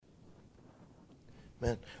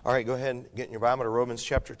Amen. All right, go ahead and get in your Bible to Romans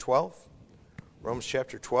chapter 12. Romans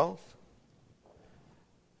chapter 12.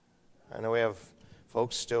 I know we have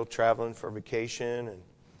folks still traveling for vacation and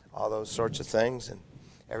all those sorts of things, and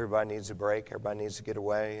everybody needs a break. Everybody needs to get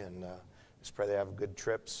away, and just pray they have good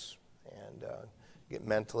trips and get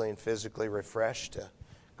mentally and physically refreshed to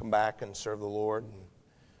come back and serve the Lord and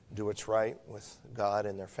do what's right with God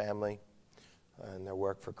and their family and their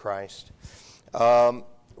work for Christ.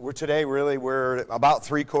 We're about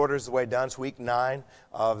 3/4 of the way done. It's week 9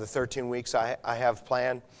 of the 13 weeks I have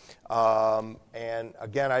planned. And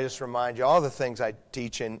again, I just remind you, all the things I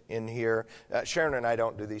teach in here, Sharon and I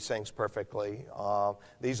don't do these things perfectly.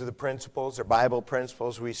 These are the principles, they're Bible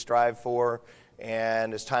principles we strive for.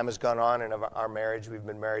 And as time has gone on in our marriage, we've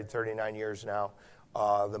been married 39 years now,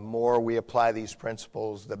 the more we apply these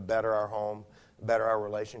principles, the better our home, the better our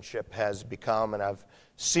relationship has become. And I've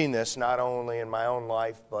seen this not only in my own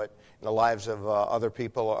life, but in the lives of other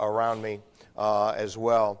people around me as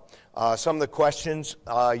well. Some of the questions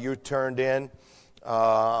you turned in,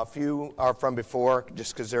 a few are from before,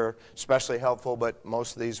 just because they're especially helpful, but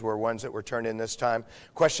most of these were ones that were turned in this time.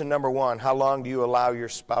 Question number 1, how long do you allow your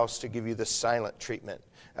spouse to give you the silent treatment?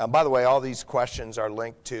 By the way, all these questions are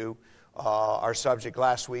linked to our subject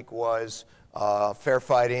last week was fair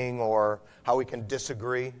fighting, or how we can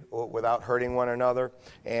disagree without hurting one another.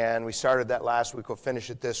 And we started that last week. We'll finish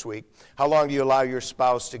it this week. How long do you allow your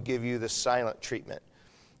spouse to give you the silent treatment?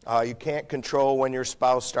 You can't control when your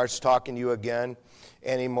spouse starts talking to you again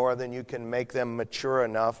any more than you can make them mature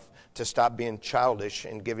enough to stop being childish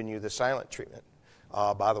and giving you the silent treatment.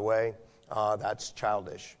 By the way, that's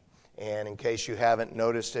childish. And in case you haven't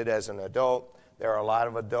noticed it as an adult, there are a lot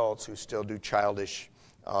of adults who still do childish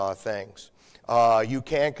things. You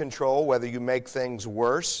can control whether you make things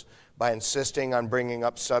worse by insisting on bringing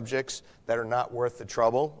up subjects that are not worth the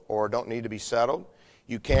trouble or don't need to be settled.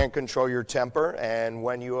 You can control your temper and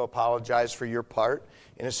when you apologize for your part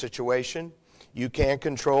in a situation. You can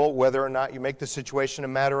control whether or not you make the situation a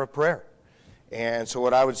matter of prayer. And so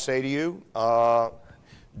what I would say to you,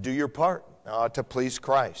 do your part to please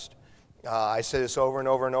Christ. I say this over and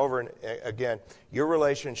over and over again. Your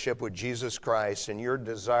relationship with Jesus Christ and your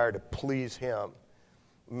desire to please Him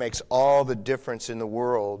makes all the difference in the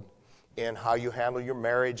world in how you handle your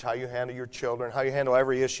marriage, how you handle your children, how you handle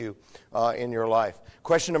every issue in your life.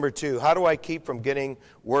 Question number 2, how do I keep from getting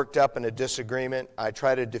worked up in a disagreement? I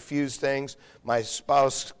try to diffuse things. My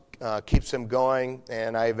spouse keeps them going,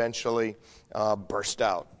 and I eventually burst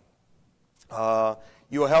out.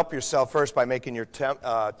 You will help yourself first by making your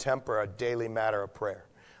temper a daily matter of prayer.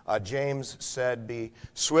 James said, be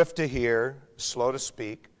swift to hear, slow to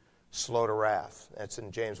speak, slow to wrath. That's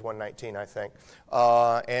in James 1:19, I think.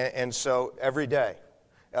 And so every day,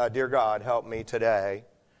 dear God, help me today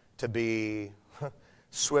to be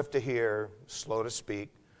swift to hear, slow to speak,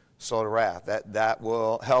 slow to wrath. That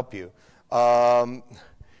will help you.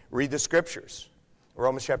 Read the Scriptures.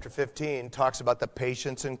 Romans chapter 15 talks about the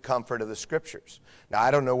patience and comfort of the Scriptures. Now, I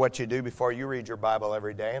don't know what you do before you read your Bible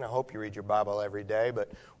every day, and I hope you read your Bible every day, but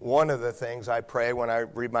one of the things I pray when I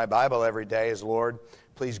read my Bible every day is, Lord,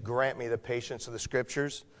 please grant me the patience of the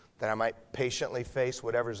Scriptures, that I might patiently face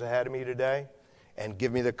whatever's ahead of me today, and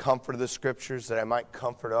give me the comfort of the Scriptures, that I might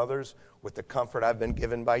comfort others with the comfort I've been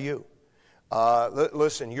given by you.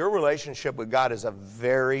 Listen, your relationship with God is a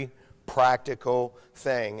very practical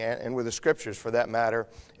thing, and with the Scriptures for that matter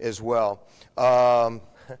as well.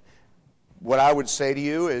 What I would say to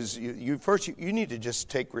you is you need to just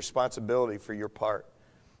take responsibility for your part.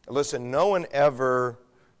 Listen, no one ever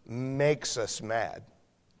makes us mad.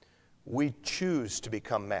 We choose to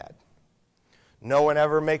become mad. No one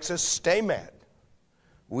ever makes us stay mad.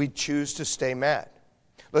 We choose to stay mad.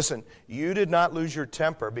 Listen, you did not lose your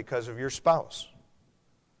temper because of your spouse.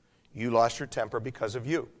 You lost your temper because of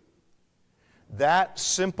you. That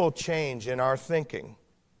simple change in our thinking.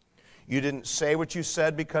 You didn't say what you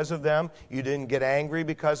said because of them. You didn't get angry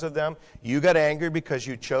because of them. You got angry because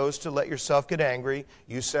you chose to let yourself get angry.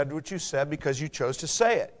 You said what you said because you chose to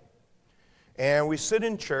say it. And we sit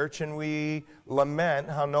in church and we lament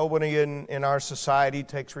how nobody in our society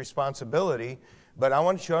takes responsibility. But I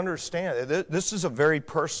want you to understand, this is a very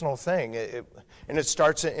personal thing. And it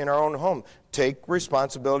starts in our own home. Take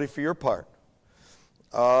responsibility for your part.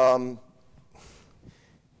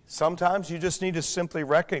 Sometimes you just need to simply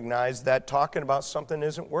recognize that talking about something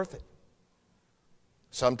isn't worth it.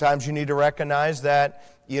 Sometimes you need to recognize that,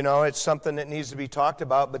 it's something that needs to be talked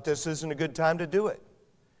about, but this isn't a good time to do it.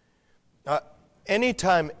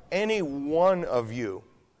 Anytime any one of you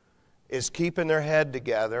is keeping their head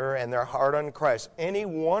together and their heart on Christ, any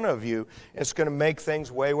one of you is going to make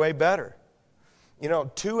things way, way better. You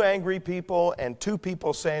know, two angry people and two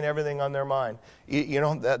people saying everything on their mind.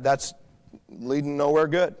 That's leading nowhere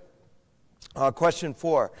good. Question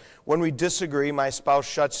 4. When we disagree, my spouse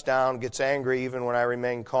shuts down, gets angry even when I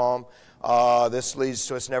remain calm. This leads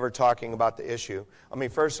to us never talking about the issue. I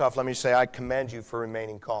mean, first off, let me say I commend you for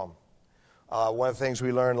remaining calm. One of the things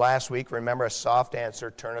we learned last week, remember, a soft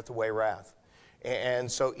answer turneth away wrath.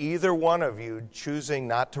 And so either one of you choosing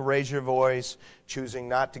not to raise your voice, choosing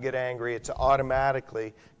not to get angry, it's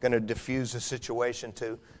automatically going to diffuse the situation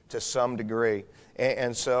to some degree.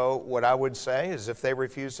 And so what I would say is if they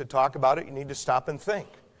refuse to talk about it, you need to stop and think.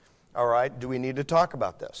 All right, do we need to talk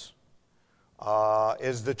about this?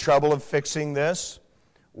 Is the trouble of fixing this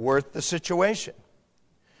worth the situation?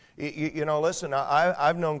 Listen,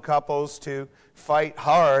 I've known couples to fight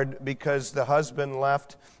hard because the husband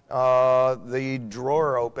left the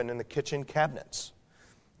drawer open in the kitchen cabinets.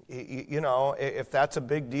 If that's a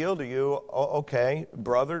big deal to you, okay,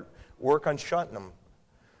 brother, work on shutting them.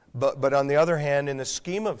 But on the other hand, in the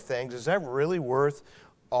scheme of things, is that really worth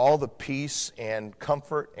all the peace and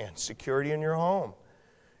comfort and security in your home?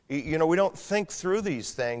 We don't think through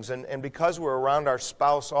these things, and because we're around our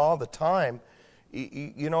spouse all the time,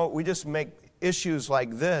 we just make issues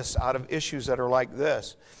like this out of issues that are like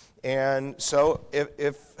this. And so if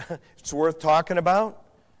it's worth talking about,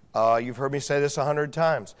 you've heard me say this 100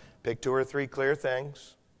 times. Pick 2 or 3 clear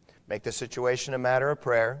things. Make the situation a matter of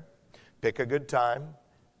prayer. Pick a good time.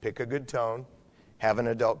 Pick a good tone. Have an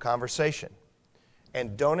adult conversation.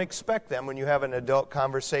 And don't expect them when you have an adult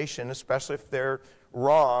conversation, especially if they're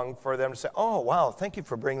wrong, for them to say, oh, wow, thank you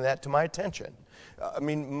for bringing that to my attention.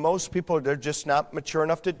 Most people, they're just not mature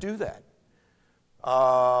enough to do that.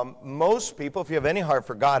 Most people, if you have any heart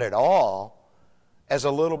for God at all, as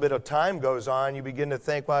a little bit of time goes on, you begin to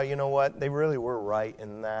think, well, you know what, they really were right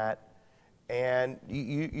in that. And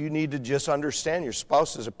you need to just understand your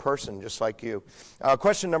spouse is a person just like you.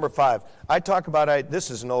 Question number 5.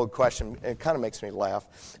 This is an old question. It kind of makes me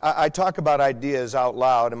laugh. I talk about ideas out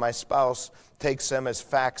loud, and my spouse takes them as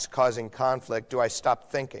facts causing conflict. Do I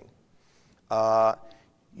stop thinking?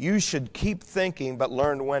 You should keep thinking, but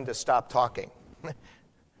learn when to stop talking.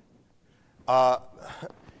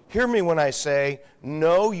 Hear me when I say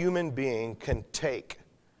no human being can take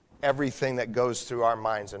everything that goes through our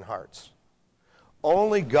minds and hearts.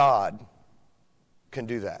 Only God can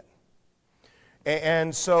do that.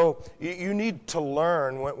 And so you need to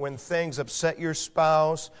learn when things upset your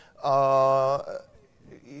spouse.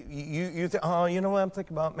 You think, oh, you know what I'm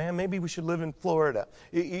thinking about? Man, maybe we should live in Florida.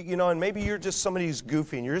 And maybe you're just somebody who's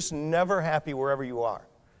goofy and you're just never happy wherever you are.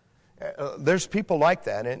 There's people like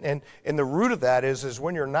that. And the root of that is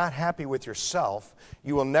when you're not happy with yourself,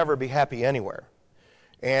 you will never be happy anywhere.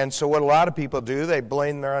 And so what a lot of people do, they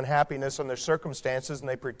blame their unhappiness on their circumstances, and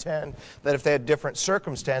they pretend that if they had different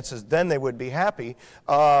circumstances, then they would be happy,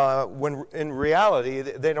 when in reality,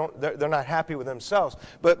 they're not happy with themselves.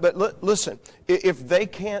 But listen, if they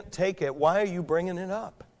can't take it, why are you bringing it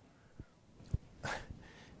up?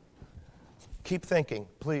 Keep thinking,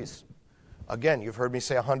 please. Again, you've heard me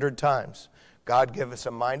say 100 times. God gave us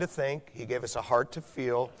a mind to think. He gave us a heart to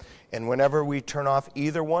feel. And whenever we turn off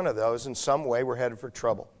either one of those, in some way, we're headed for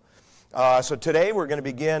trouble. So today we're going to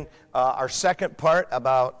begin our second part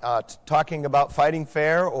about talking about fighting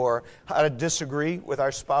fair, or how to disagree with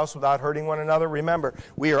our spouse without hurting one another. Remember,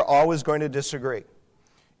 we are always going to disagree.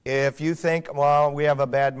 If you think, well, we have a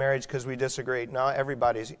bad marriage because we disagree. No,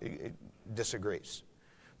 everybody disagrees.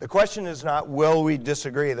 The question is not, will we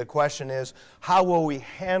disagree? The question is, how will we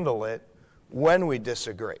handle it when we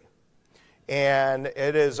disagree? And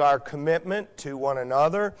it is our commitment to one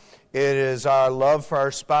another. It is our love for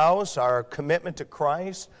our spouse, our commitment to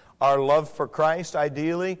Christ, our love for Christ,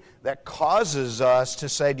 ideally, that causes us to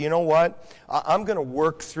say, you know what? I'm going to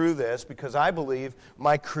work through this because I believe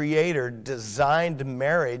my Creator designed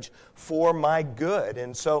marriage for my good.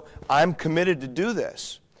 And so I'm committed to do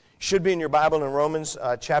this. Should be in your Bible in Romans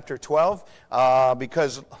chapter 12,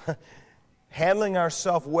 because handling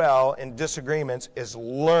ourselves well in disagreements is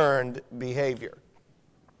learned behavior.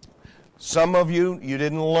 Some of you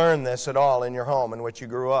didn't learn this at all in your home in which you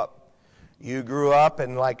grew up. You grew up,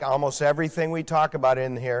 and like almost everything we talk about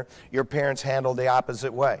in here, your parents handled the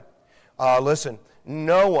opposite way. Listen,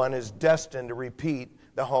 no one is destined to repeat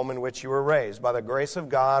the home in which you were raised. By the grace of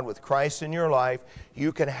God, with Christ in your life,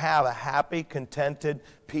 you can have a happy, contented,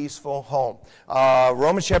 peaceful home.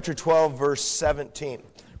 Romans chapter 12, verse 17.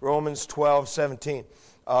 Romans 12:17.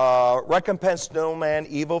 Recompense no man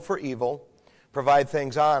evil for evil. Provide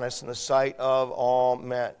things honest in the sight of all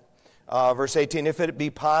men. Verse 18. If it be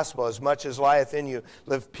possible, as much as lieth in you,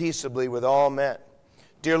 live peaceably with all men.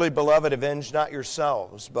 Dearly beloved, avenge not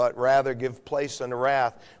yourselves, but rather give place unto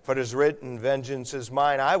wrath. For it is written, Vengeance is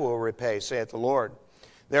mine, I will repay, saith the Lord.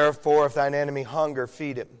 Therefore, if thine enemy hunger,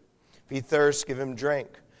 feed him. If he thirst, give him drink.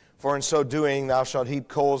 For in so doing thou shalt heap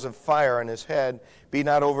coals of fire on his head. Be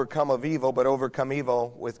not overcome of evil, but overcome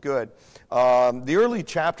evil with good. The early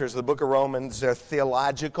chapters of the book of Romans, they're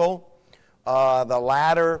theological. The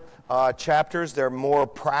latter chapters, they're more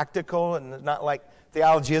practical, and not like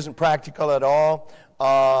theology isn't practical at all.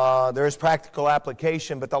 There is practical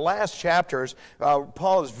application, but the last chapters,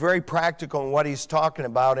 Paul is very practical in what he's talking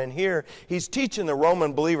about, and here he's teaching the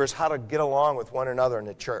Roman believers how to get along with one another in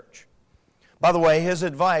the church. By the way, his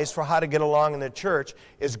advice for how to get along in the church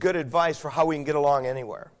is good advice for how we can get along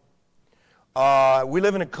anywhere. We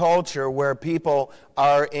live in a culture where people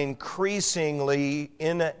are increasingly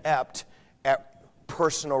inept at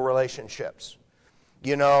personal relationships.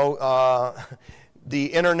 You know, the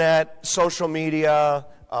internet, social media,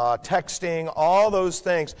 texting, all those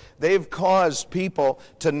things, they've caused people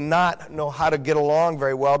to not know how to get along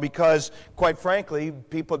very well because, quite frankly,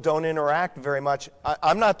 people don't interact very much.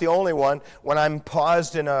 I'm not the only one. When I'm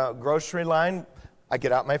paused in a grocery line, I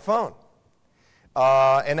get out my phone.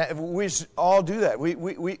 And we all do that.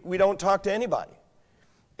 We don't talk to anybody.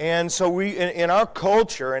 And so in our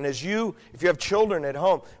culture, and if you have children at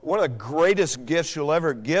home, one of the greatest gifts you'll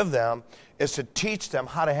ever give them is to teach them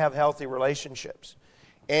how to have healthy relationships.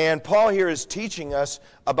 And Paul here is teaching us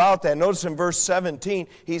about that. Notice in verse 17,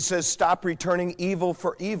 he says, stop returning evil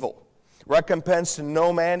for evil. Recompense to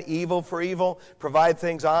no man evil for evil. Provide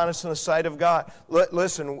things honest in the sight of God.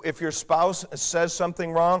 Listen, if your spouse says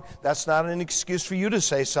something wrong, that's not an excuse for you to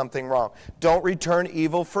say something wrong. Don't return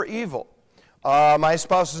evil for evil. My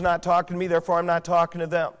spouse is not talking to me, therefore I'm not talking to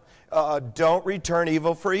them. Don't return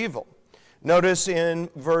evil for evil. Notice in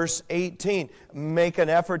verse 18, make an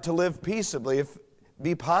effort to live peaceably, if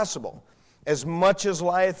be possible. As much as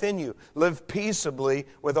lieth in you, live peaceably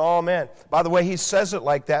with all men. By the way, he says it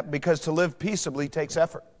like that because to live peaceably takes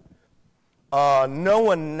effort. No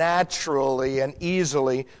one naturally and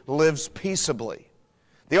easily lives peaceably.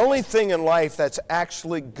 The only thing in life that's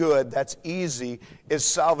actually good, that's easy, is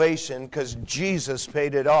salvation because Jesus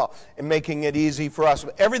paid it all and making it easy for us.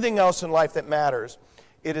 But everything else in life that matters,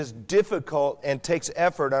 it is difficult and takes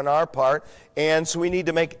effort on our part, and so we need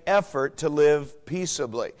to make effort to live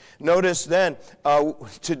peaceably. Notice then,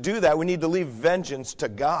 to do that, we need to leave vengeance to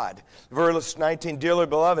God. Verse 19, dearly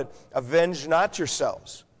beloved, avenge not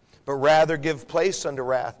yourselves, but rather give place unto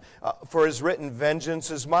wrath. For it is written,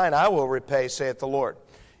 vengeance is mine, I will repay, saith the Lord.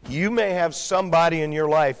 You may have somebody in your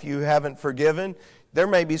life you haven't forgiven. There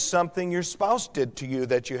may be something your spouse did to you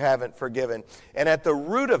that you haven't forgiven. And at the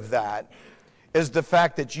root of that is the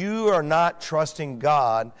fact that you are not trusting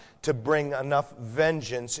God to bring enough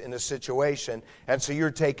vengeance in a situation, and so you're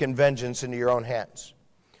taking vengeance into your own hands.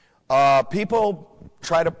 People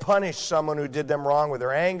try to punish someone who did them wrong with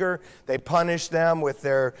their anger. They punish them with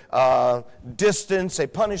their distance. They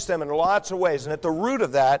punish them in lots of ways, and at the root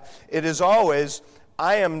of that, it is always,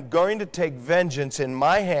 I am going to take vengeance in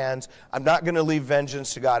my hands. I'm not going to leave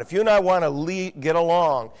vengeance to God. If you and I want to get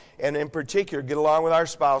along, and in particular get along with our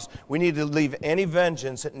spouse, we need to leave any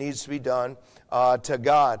vengeance that needs to be done to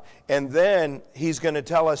God. And then he's going to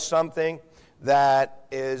tell us something that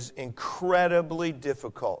is incredibly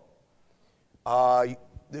difficult.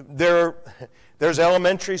 There's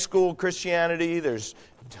elementary school Christianity, there's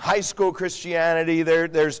high school Christianity,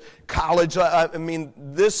 there's college. I mean,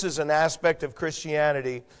 this is an aspect of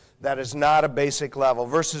Christianity that is not a basic level.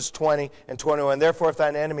 Verses 20 and 21, therefore if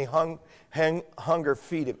thine enemy hunger,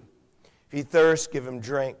 feed him. If he thirst, give him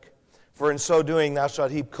drink. For in so doing thou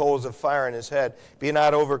shalt heap coals of fire in his head. Be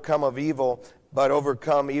not overcome of evil, but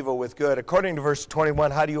overcome evil with good. According to verse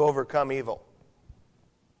 21, how do you overcome evil?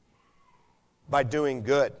 By doing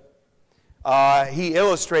good. He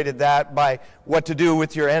illustrated that by what to do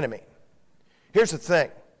with your enemy. Here's the thing.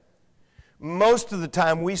 Most of the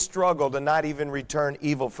time we struggle to not even return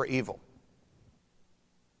evil for evil.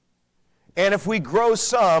 And if we grow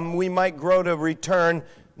some, we might grow to return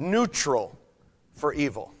neutral for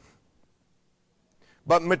evil.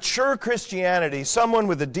 But mature Christianity, someone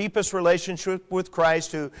with the deepest relationship with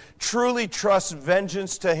Christ who truly trusts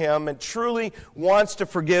vengeance to Him and truly wants to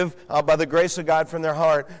forgive by the grace of God from their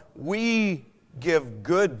heart, we give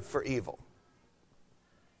good for evil.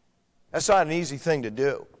 That's not an easy thing to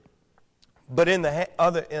do. But in the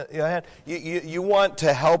other hand, you want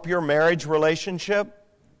to help your marriage relationship,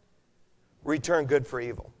 return good for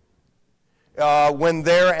evil. When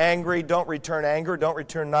they're angry, don't return anger, don't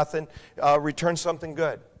return nothing, return something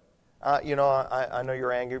good. I know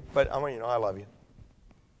you're angry, but I want you to know I love you.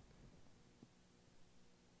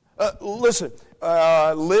 Listen,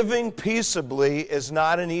 living peaceably is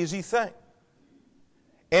not an easy thing.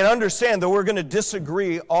 And understand that we're going to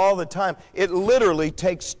disagree all the time. It literally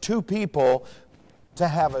takes two people to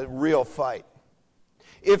have a real fight.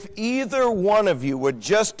 If either one of you would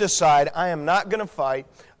just decide, I am not going to fight,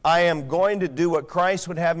 I am going to do what Christ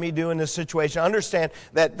would have me do in this situation, understand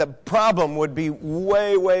that the problem would be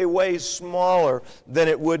way, way, way smaller than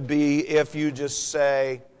it would be if you just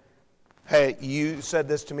say, hey, you said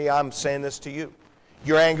this to me, I'm saying this to you.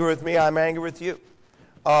 You're angry with me, I'm angry with you.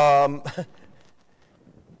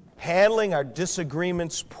 Handling our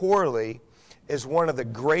disagreements poorly is one of the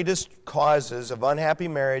greatest causes of unhappy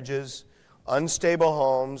marriages, unstable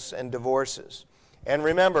homes, and divorces. And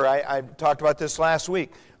remember, I talked about this last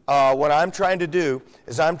week. What I'm trying to do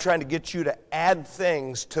is I'm trying to get you to add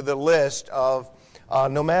things to the list of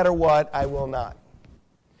no matter what, I will not.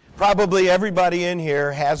 Probably everybody in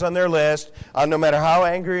here has on their list, no matter how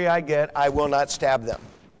angry I get, I will not stab them.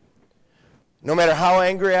 No matter how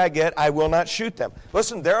angry I get, I will not shoot them.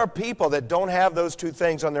 Listen, there are people that don't have those two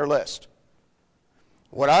things on their list.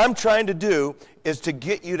 What I'm trying to do is to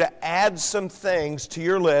get you to add some things to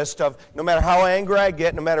your list of no matter how angry I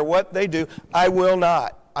get, no matter what they do, I will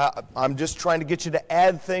not. I'm just trying to get you to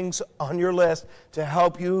add things on your list to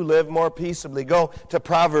help you live more peaceably. Go to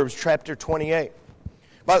Proverbs chapter 28.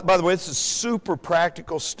 By the way, this is super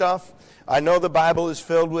practical stuff. I know the Bible is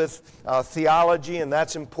filled with theology, and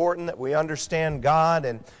that's important that we understand God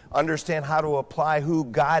and understand how to apply who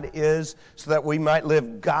God is so that we might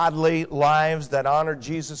live godly lives that honor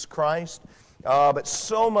Jesus Christ. But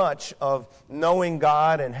so much of knowing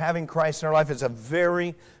God and having Christ in our life is a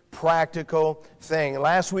very practical thing.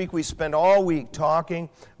 Last week we spent all week talking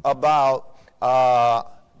about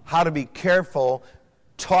how to be careful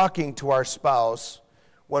talking to our spouse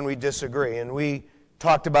when we disagree. And we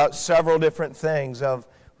talked about several different things of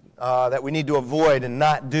that we need to avoid and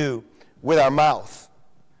not do with our mouth.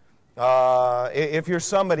 If you're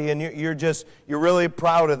somebody and you're really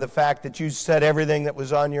proud of the fact that you said everything that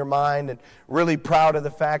was on your mind and really proud of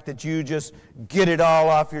the fact that you just get it all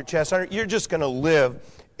off your chest, you're just going to live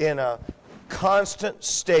in a constant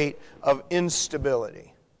state of instability.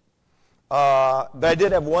 But I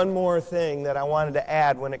did have one more thing that I wanted to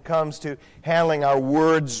add when it comes to handling our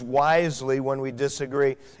words wisely when we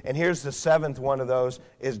disagree. And here's the seventh one of those,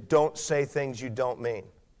 is don't say things you don't mean.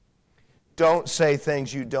 Don't say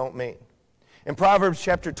things you don't mean. In Proverbs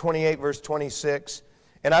chapter 28, verse 26,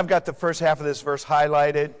 and I've got the first half of this verse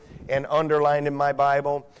highlighted and underlined in my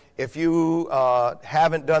Bible. If you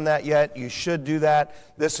haven't done that yet, you should do that.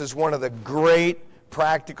 This is one of the great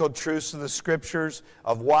practical truths of the Scriptures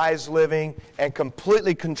of wise living and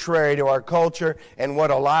completely contrary to our culture and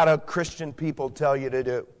what a lot of Christian people tell you to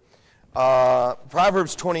do.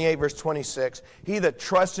 Proverbs 28, verse 26, he that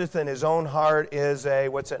trusteth in his own heart is a,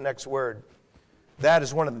 what's that next word? That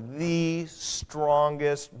is one of the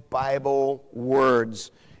strongest Bible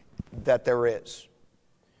words that there is.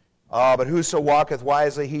 But whoso walketh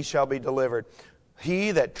wisely, he shall be delivered.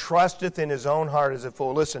 He that trusteth in his own heart is a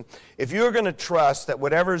fool. Listen, if you're going to trust that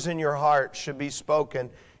whatever's in your heart should be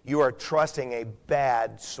spoken, you are trusting a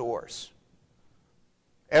bad source.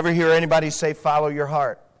 Ever hear anybody say, follow your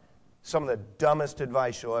heart? Some of the dumbest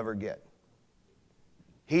advice you'll ever get.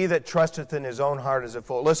 He that trusteth in his own heart is a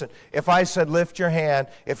fool. Listen, if I said lift your hand,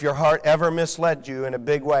 if your heart ever misled you in a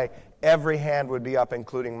big way, every hand would be up,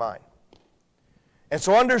 including mine. And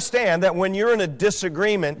so understand that when you're in a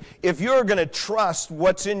disagreement, if you're going to trust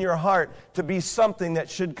what's in your heart to be something that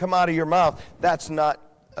should come out of your mouth, that's not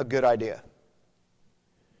a good idea.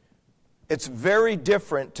 It's very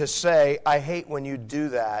different to say, I hate when you do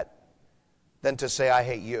that, than to say, I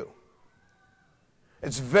hate you.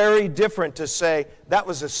 It's very different to say, that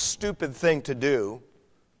was a stupid thing to do,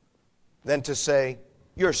 than to say,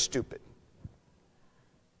 you're stupid.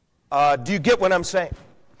 Do you get what I'm saying?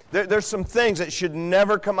 There's some things that should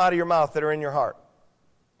never come out of your mouth that are in your heart.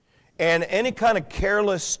 And any kind of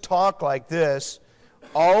careless talk like this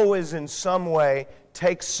always in some way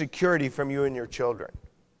takes security from you and your children.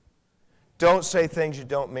 Don't say things you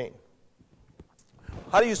don't mean.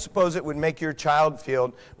 How do you suppose it would make your child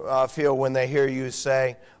feel when they hear you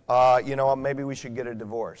say, maybe we should get a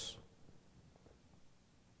divorce?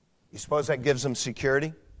 You suppose that gives them security?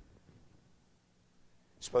 You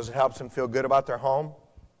suppose it helps them feel good about their home?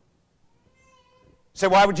 Say,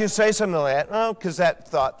 why would you say something like that? Oh, because that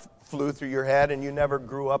thought flew through your head and you never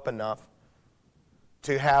grew up enough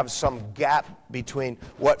to have some gap between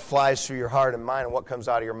what flies through your heart and mind and what comes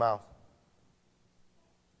out of your mouth.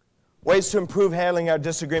 Ways to improve handling our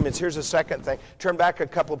disagreements. Here's a second thing. Turn back a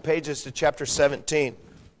couple of pages to chapter 17.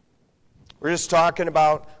 We're just talking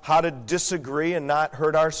about how to disagree and not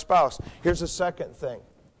hurt our spouse. Here's the second thing.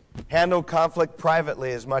 Handle conflict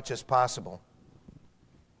privately as much as possible.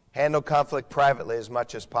 Handle conflict privately as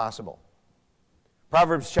much as possible.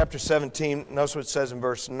 Proverbs chapter 17, notice what it says in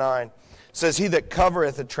verse 9. It says, "He that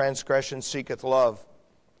covereth a transgression seeketh love.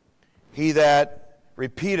 He that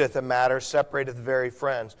repeateth a matter separateth very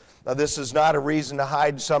friends." Now this is not a reason to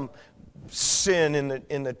hide some sin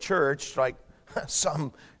in the church, like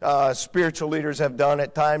some spiritual leaders have done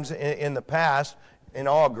at times in the past, in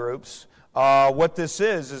all groups. What this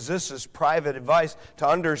is private advice to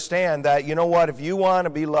understand that, you know what, if you want to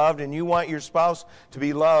be loved and you want your spouse to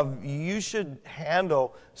be loved, you should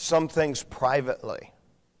handle some things privately.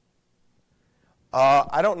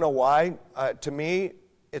 I don't know why. To me,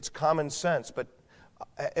 it's common sense, but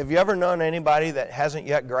have you ever known anybody that hasn't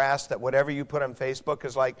yet grasped that whatever you put on Facebook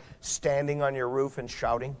is like standing on your roof and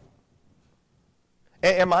shouting?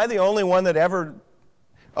 Am I the only one that ever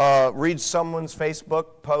reads someone's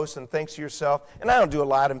Facebook post and thinks to yourself, and I don't do a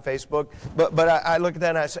lot in Facebook, but I look at that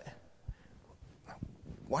and I say,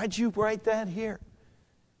 why'd you write that here?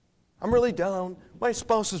 I'm really down. My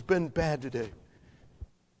spouse has been bad today.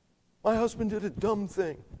 My husband did a dumb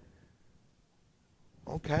thing.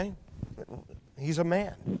 Okay, he's a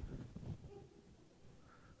man.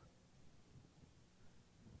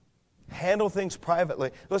 Handle things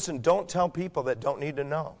privately. Listen, don't tell people that don't need to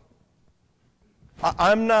know.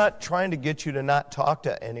 I'm not trying to get you to not talk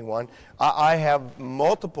to anyone. I have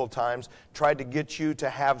multiple times tried to get you to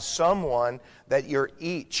have someone that you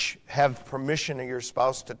each have permission of your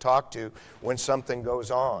spouse to talk to when something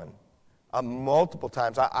goes on. Multiple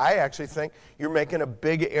times. I actually think you're making a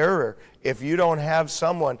big error if you don't have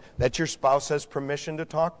someone that your spouse has permission to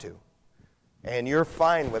talk to. And you're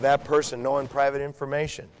fine with that person knowing private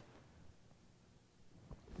information.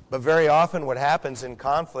 But very often what happens in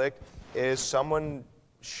conflict is someone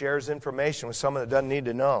shares information with someone that doesn't need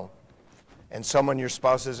to know, and someone your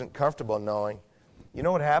spouse isn't comfortable knowing. You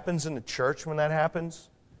know what happens in the church when that happens?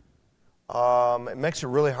 It makes it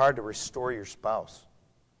really hard to restore your spouse.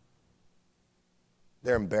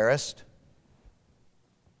 They're embarrassed.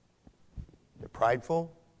 They're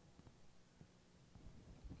prideful.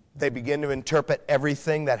 They begin to interpret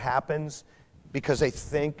everything that happens because they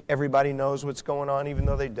think everybody knows what's going on even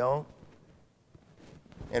though they don't.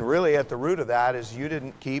 And really at the root of that is you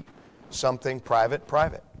didn't keep something private.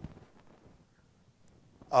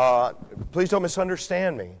 Please don't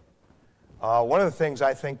misunderstand me. One of the things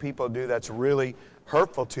I think people do that's really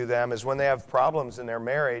hurtful to them is when they have problems in their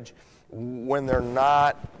marriage, when they're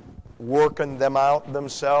not working them out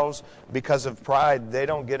themselves because of pride, they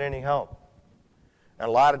don't get any help. And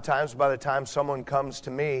a lot of times, by the time someone comes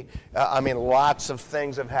to me, lots of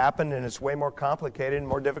things have happened and it's way more complicated and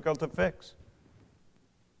more difficult to fix.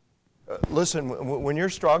 Listen, when you're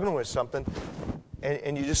struggling with something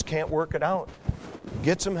and you just can't work it out,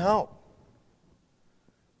 get some help.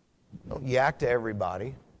 Don't yak to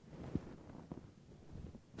everybody.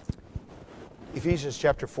 Ephesians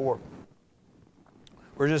chapter 4.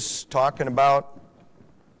 We're just talking about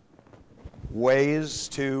ways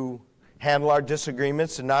to handle our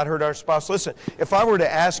disagreements and not hurt our spouse. Listen, if I were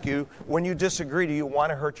to ask you, when you disagree, do you want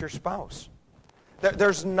to hurt your spouse?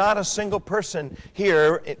 There's not a single person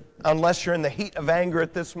here, unless you're in the heat of anger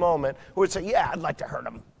at this moment, who would say, yeah, I'd like to hurt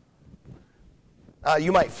him.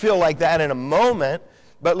 You might feel like that in a moment,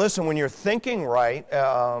 but listen, when you're thinking right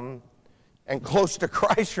and close to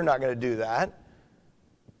Christ, you're not going to do that.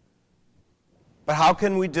 But how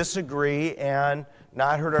can we disagree and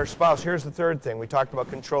not hurt our spouse? Here's the third thing. We talked about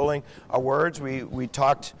controlling our words. We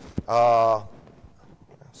talked, I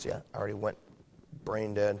already went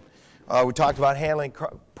brain dead. We talked about handling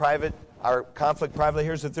our conflict privately.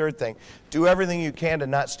 Here's the third thing. Do everything you can to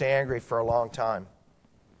not stay angry for a long time.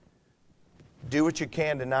 Do what you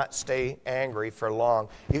can to not stay angry for long.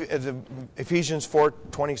 Ephesians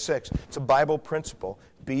 4:26. It's a Bible principle.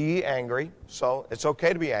 Be angry. So it's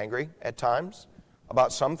okay to be angry at times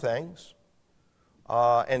about some things.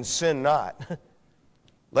 And sin not.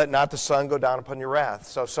 Let not the sun go down upon your wrath.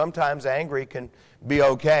 So sometimes angry can be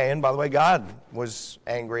okay. And by the way, God was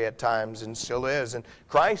angry at times and still is. And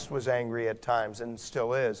Christ was angry at times and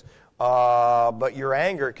still is. But your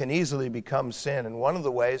anger can easily become sin. And one of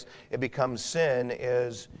the ways it becomes sin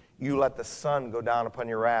is you let the sun go down upon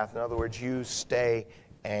your wrath. In other words, you stay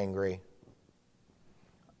angry.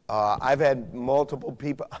 I've had multiple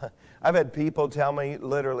people, I've had people tell me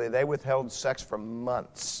literally they withheld sex for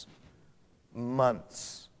months.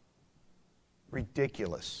 Months.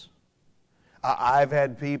 Ridiculous. I've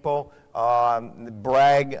had people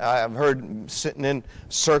brag. I've heard sitting in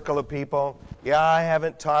a circle of people, yeah, I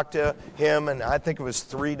haven't talked to him, and I think it was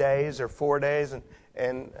 3 days or 4 days,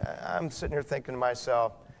 and I'm sitting here thinking to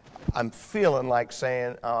myself, I'm feeling like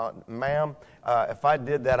saying, ma'am, if I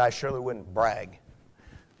did that, I surely wouldn't brag.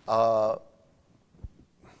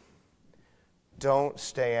 Don't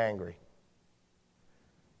stay angry.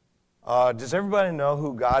 Does everybody know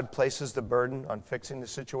who God places the burden on fixing the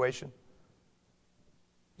situation?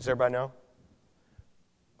 Does everybody know?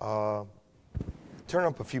 Turn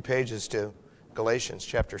up a few pages to Galatians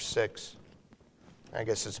chapter 6. I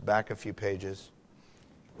guess it's back a few pages.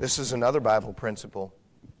 This is another Bible principle.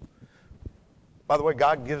 By the way,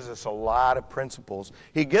 God gives us a lot of principles.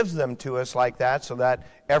 He gives them to us like that so that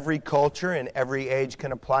every culture and every age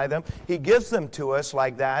can apply them. He gives them to us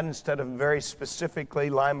like that instead of very specifically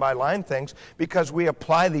line-by-line things because we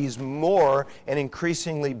apply these more and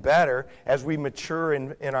increasingly better as we mature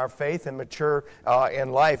in our faith and mature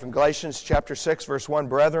in life. In Galatians chapter 6, verse 1,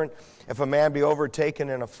 brethren, if a man be overtaken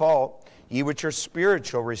in a fault, ye which are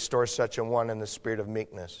spiritual, restore such a one in the spirit of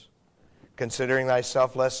meekness, considering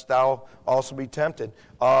thyself, lest thou also be tempted.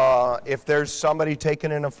 If there's somebody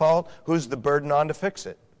taken in a fault, who's the burden on to fix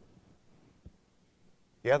it?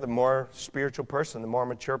 Yeah, the more spiritual person, the more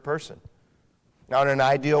mature person. Now, in an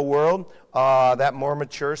ideal world, that more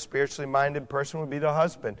mature, spiritually minded person would be the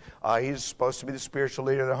husband. He's supposed to be the spiritual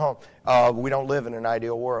leader of the home. We don't live in an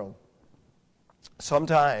ideal world.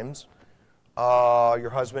 Sometimes your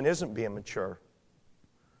husband isn't being mature.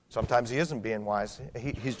 Sometimes he isn't being wise.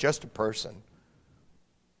 He's just a person.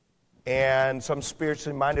 And some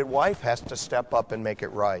spiritually minded wife has to step up and make it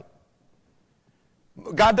right.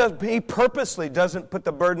 He purposely doesn't put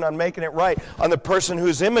the burden on making it right on the person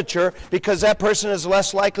who's immature because that person is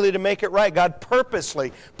less likely to make it right. God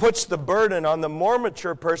purposely puts the burden on the more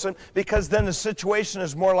mature person because then the situation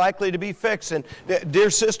is more likely to be fixed. And dear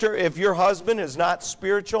sister, if your husband is not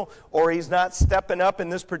spiritual or he's not stepping up in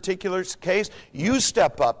this particular case, you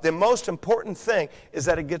step up. The most important thing is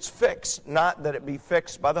that it gets fixed, not that it be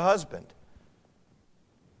fixed by the husband.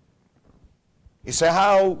 You say,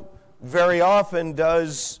 how very often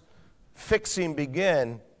does fixing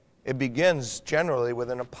begin? It begins generally with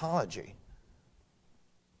an apology.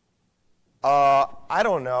 I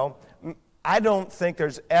don't know. I don't think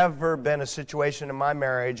there's ever been a situation in my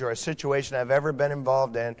marriage or a situation I've ever been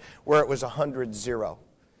involved in where it was 100-0.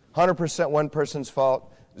 100% one person's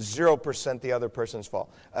fault, 0% the other person's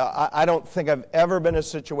fault. I don't think I've ever been in a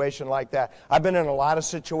situation like that. I've been in a lot of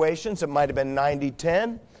situations. It might have been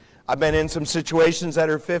 90-10. I've been in some situations that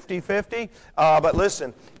are 50-50. But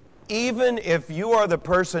listen, even if you are the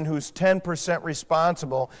person who's 10%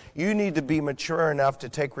 responsible, you need to be mature enough to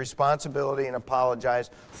take responsibility and apologize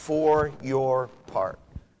for your part.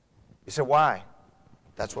 You say, why?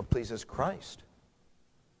 That's what pleases Christ.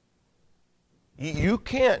 You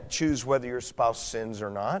can't choose whether your spouse sins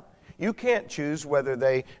or not. You can't choose whether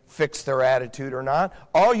they fix their attitude or not.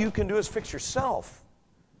 All you can do is fix yourself.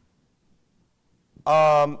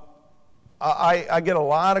 I get a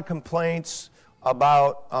lot of complaints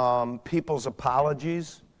about people's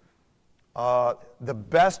apologies. The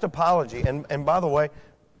best apology, and by the way,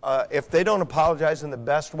 if they don't apologize in the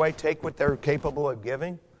best way, take what they're capable of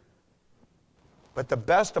giving. But the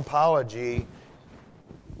best apology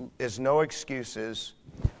is no excuses.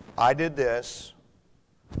 I did this,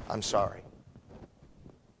 I'm sorry.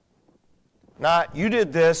 Not, you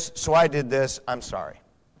did this, so I did this, I'm sorry.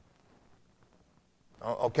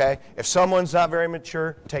 Okay? If someone's not very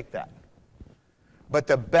mature, take that. But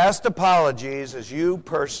the best apologies is you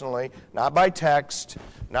personally, not by text,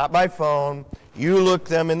 not by phone, you look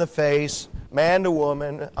them in the face, man to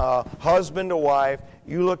woman, husband to wife,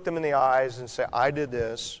 you look them in the eyes and say, I did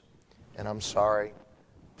this, and I'm sorry.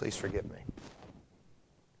 Please forgive me.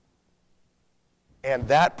 And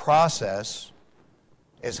that process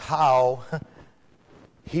is how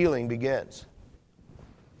healing begins.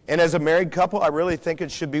 And as a married couple, I really think it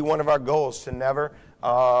should be one of our goals to never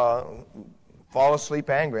fall asleep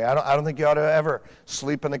angry. I don't think you ought to ever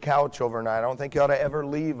sleep on the couch overnight. I don't think you ought to ever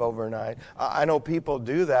leave overnight. I know people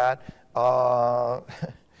do that.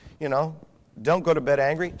 Don't go to bed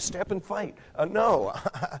angry. Stay up and fight. No.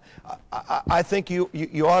 I think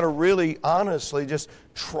you ought to really honestly just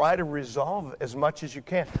try to resolve as much as you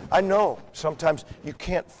can. I know sometimes you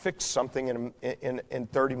can't fix something in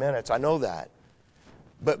 30 minutes. I know that.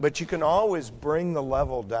 But you can always bring the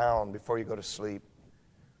level down before you go to sleep.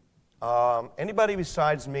 Anybody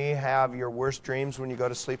besides me have your worst dreams when you go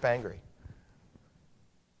to sleep angry?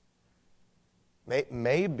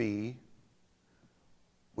 Maybe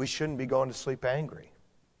we shouldn't be going to sleep angry.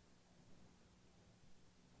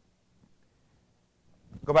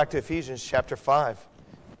 Go back to Ephesians chapter 5.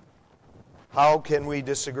 How can we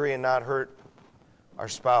disagree and not hurt our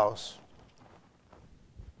spouse?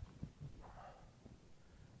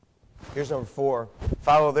 Here's number 4.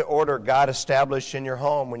 Follow the order God established in your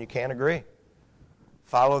home when you can't agree.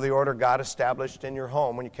 Follow the order God established in your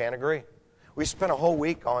home when you can't agree. We spent a whole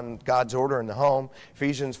week on God's order in the home.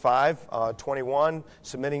 Ephesians 5:21,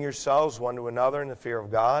 submitting yourselves one to another in the fear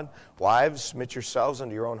of God. Wives, submit yourselves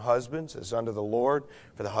unto your own husbands as unto the Lord.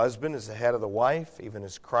 For the husband is the head of the wife, even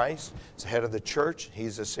as Christ is the head of the church.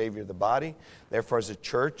 He's the Savior of the body. Therefore, as the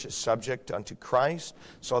church is subject unto Christ,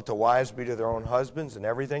 so let the wives be to their own husbands in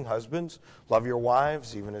everything. Husbands, love your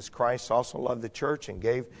wives, even as Christ also loved the church and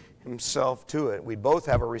gave himself to it. We both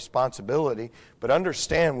have a responsibility, but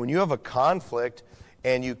understand when you have a conflict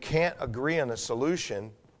and you can't agree on a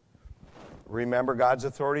solution, remember God's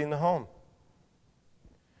authority in the home.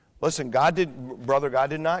 Listen, God did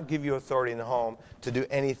not give you authority in the home to do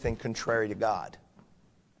anything contrary to God.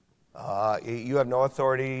 You have no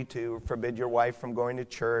authority to forbid your wife from going to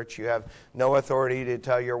church. You have no authority to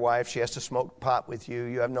tell your wife she has to smoke pot with you.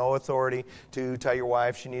 You have no authority to tell your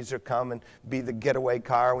wife she needs to come and be the getaway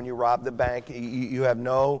car when you rob the bank. You have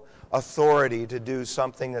no authority to do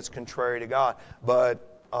something that's contrary to God.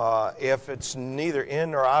 But if it's neither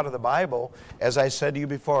in or out of the Bible, as I said to you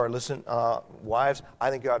before, listen, wives, I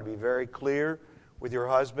think you ought to be very clear with your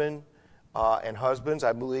husband. And husbands,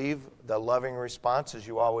 I believe the loving response is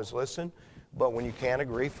you always listen, but when you can't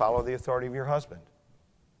agree, follow the authority of your husband.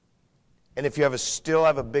 And if you still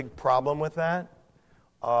have a big problem with that,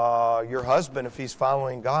 your husband, if he's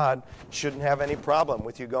following God, shouldn't have any problem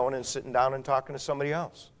with you going and sitting down and talking to somebody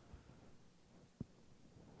else.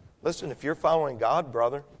 Listen, if you're following God,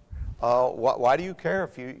 brother, why do you care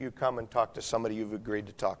if you come and talk to somebody you've agreed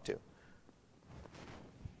to talk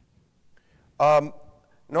to?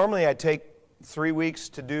 Normally I take 3 weeks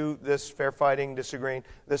to do this fair fighting, disagreeing.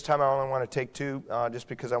 This time I only want to take 2 just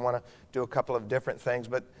because I want to do a couple of different things.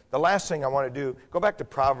 But the last thing I want to do, go back to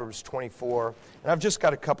Proverbs 24. And I've just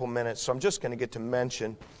got a couple minutes, so I'm just going to get to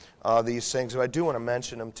mention these things. But I do want to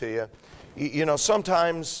mention them to you. You know,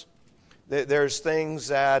 sometimes there's things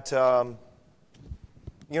that, are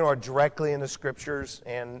directly in the Scriptures,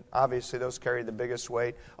 and obviously those carry the biggest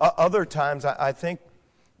weight. Other times I think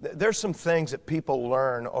there's some things that people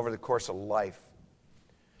learn over the course of life.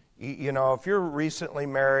 You know, if you're recently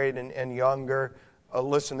married and younger,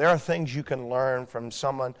 listen, there are things you can learn from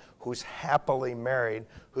someone who's happily married,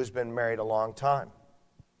 who's been married a long time.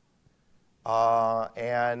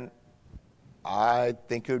 And I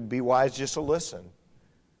think it would be wise just to listen.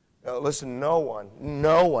 Listen, no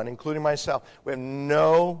one, including myself, we have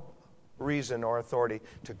no reason or authority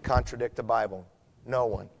to contradict the Bible. No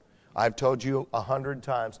one. I've told you 100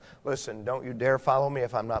 times, listen, don't you dare follow me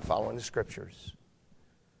if I'm not following the Scriptures.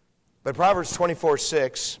 But Proverbs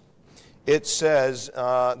 24:6, it says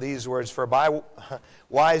these words, for by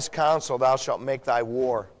wise counsel thou shalt make thy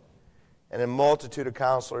war, and in multitude of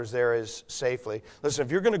counselors there is safely. Listen, if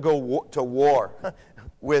you're going to go to war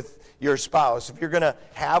with your spouse, if you're going to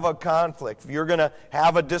have a conflict, if you're going to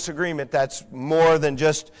have a disagreement that's more than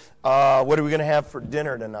just what are we going to have for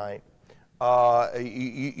dinner tonight,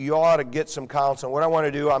 you ought to get some counsel. What I want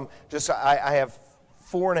to do, I have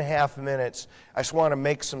 4.5 minutes. I just want to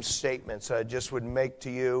make some statements I just would make to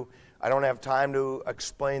you. I don't have time to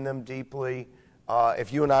explain them deeply.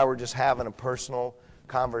 If you and I were just having a personal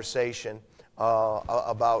conversation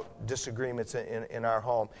about disagreements in our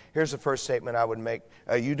home. Here's the first statement I would make.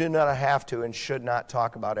 You do not have to and should not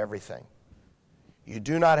talk about everything. You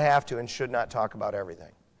do not have to and should not talk about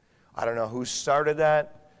everything. I don't know who started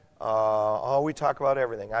that. We talk about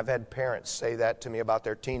everything. I've had parents say that to me about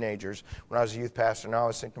their teenagers when I was a youth pastor, and I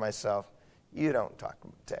always think to myself, you don't talk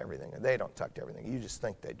to everything. They don't talk to everything. You just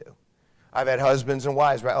think they do. I've had husbands and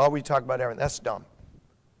wives, right? We talk about everything. That's dumb.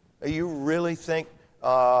 You really think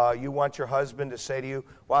you want your husband to say to you,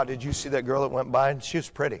 wow, did you see that girl that went by? She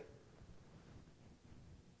was pretty.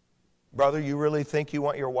 Brother, you really think you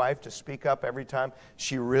want your wife to speak up every time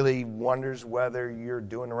she really wonders whether you're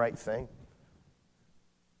doing the right thing?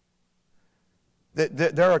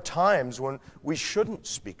 There are times when we shouldn't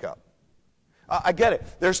speak up. I get it.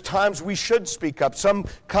 There's times we should speak up. Some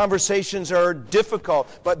conversations are difficult,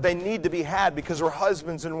 but they need to be had because we're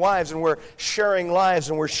husbands and wives and we're sharing lives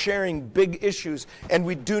and we're sharing big issues and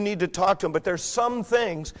we do need to talk to them. But there's some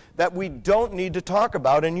things that we don't need to talk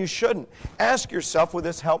about and you shouldn't. Ask yourself, will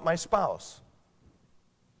this help my spouse?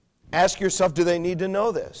 Ask yourself, do they need to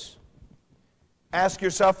know this? Ask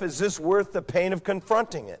yourself, is this worth the pain of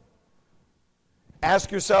confronting it?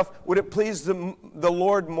 Ask yourself, would it please the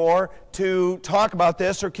Lord more to talk about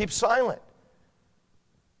this or keep silent?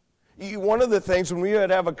 One of the things when we would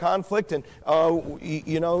have a conflict and,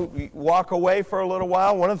 walk away for a little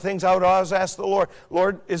while, one of the things I would always ask the Lord,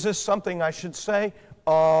 Lord, is this something I should say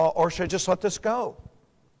or should I just let this go?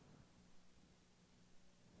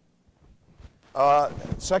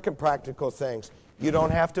 Second practical things, you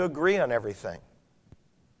don't have to agree on everything.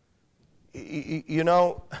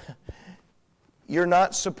 You're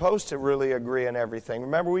not supposed to really agree on everything.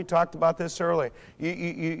 Remember, we talked about this earlier.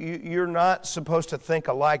 You're not supposed to think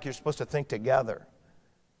alike. You're supposed to think together.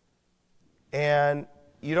 And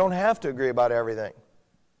you don't have to agree about everything.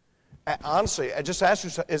 Honestly, I just ask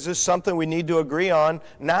yourself, is this something we need to agree on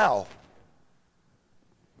now?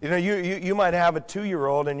 You might have a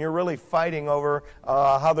 2-year-old and you're really fighting over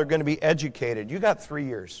how they're going to be educated. You got 3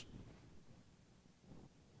 years.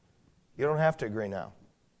 You don't have to agree now.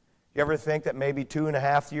 You ever think that maybe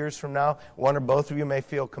 2.5 years from now, one or both of you may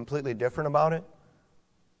feel completely different about it?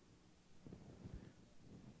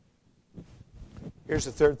 Here's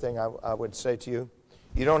the third thing I would say to you.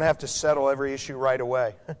 You don't have to settle every issue right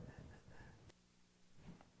away.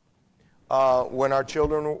 When our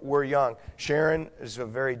children were young, Sharon is a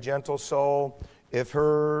very gentle soul. If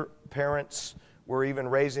her parents were even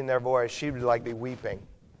raising their voice, she would be weeping.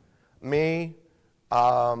 Me,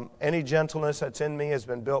 any gentleness that's in me has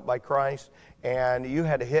been built by Christ, and you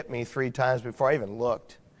had to hit me 3 times before I even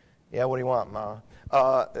looked. Yeah, what do you want, Ma?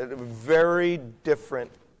 Very different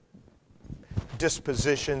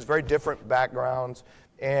dispositions, very different backgrounds.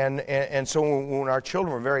 And so when our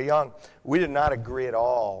children were very young, we did not agree at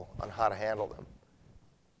all on how to handle them.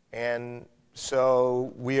 And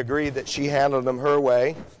so we agreed that she handled them her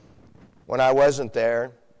way when I wasn't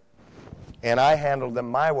there, and I handled them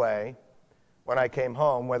my way when I came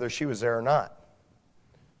home, whether she was there or not.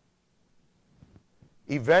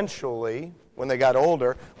 Eventually, when they got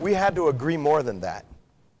older, we had to agree more than that.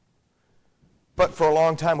 But for a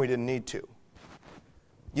long time, we didn't need to.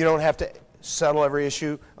 You don't have to settle every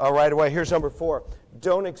issue right away. Here's number 4.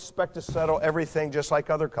 Don't expect to settle everything just like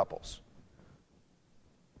other couples.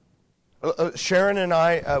 Sharon and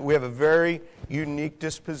I, we have a very unique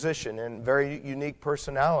disposition and very unique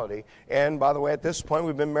personality. And by the way, at this point,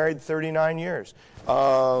 we've been married 39 years.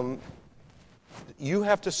 You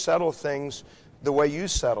have to settle things the way you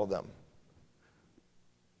settle them.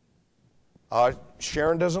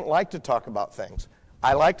 Sharon doesn't like to talk about things.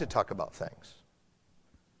 I like to talk about things.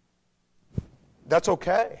 That's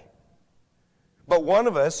okay. But one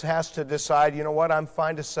of us has to decide, you know what, I'm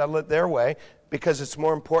fine to settle it their way because it's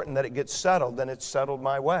more important that it gets settled than it's settled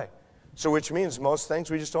my way. So which means most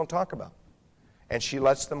things we just don't talk about. And she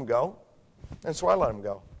lets them go, and so I let them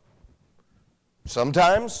go.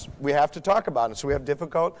 Sometimes we have to talk about it, so we have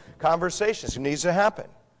difficult conversations. It needs to happen.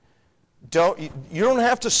 You don't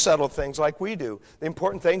have to settle things like we do. The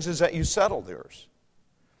important thing is that you settle yours.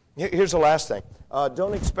 Here's the last thing.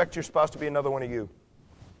 Don't expect your spouse to be another one of you.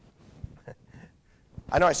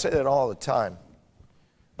 I know I say that all the time,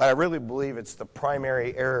 but I really believe it's the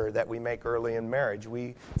primary error that we make early in marriage.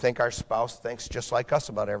 We think our spouse thinks just like us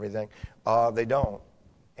about everything. They don't,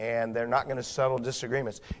 and they're not going to settle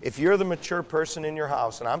disagreements. If you're the mature person in your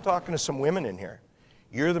house, and I'm talking to some women in here,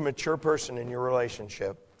 you're the mature person in your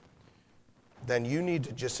relationship, then you need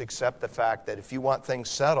to just accept the fact that if you want things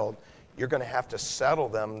settled, you're going to have to settle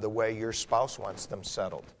them the way your spouse wants them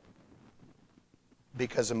settled.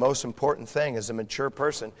 Because the most important thing as a mature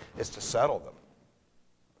person is to settle them,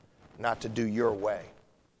 not to do your way.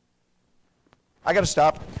 I got to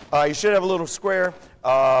stop. You should have a little square.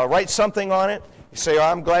 Write something on it. You say,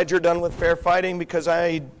 I'm glad you're done with fair fighting because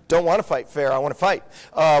I don't want to fight fair. I want to fight.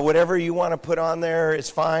 Whatever you want to put on there is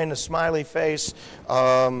fine. A smiley face.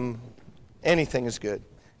 Anything is good.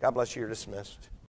 God bless you. You're dismissed.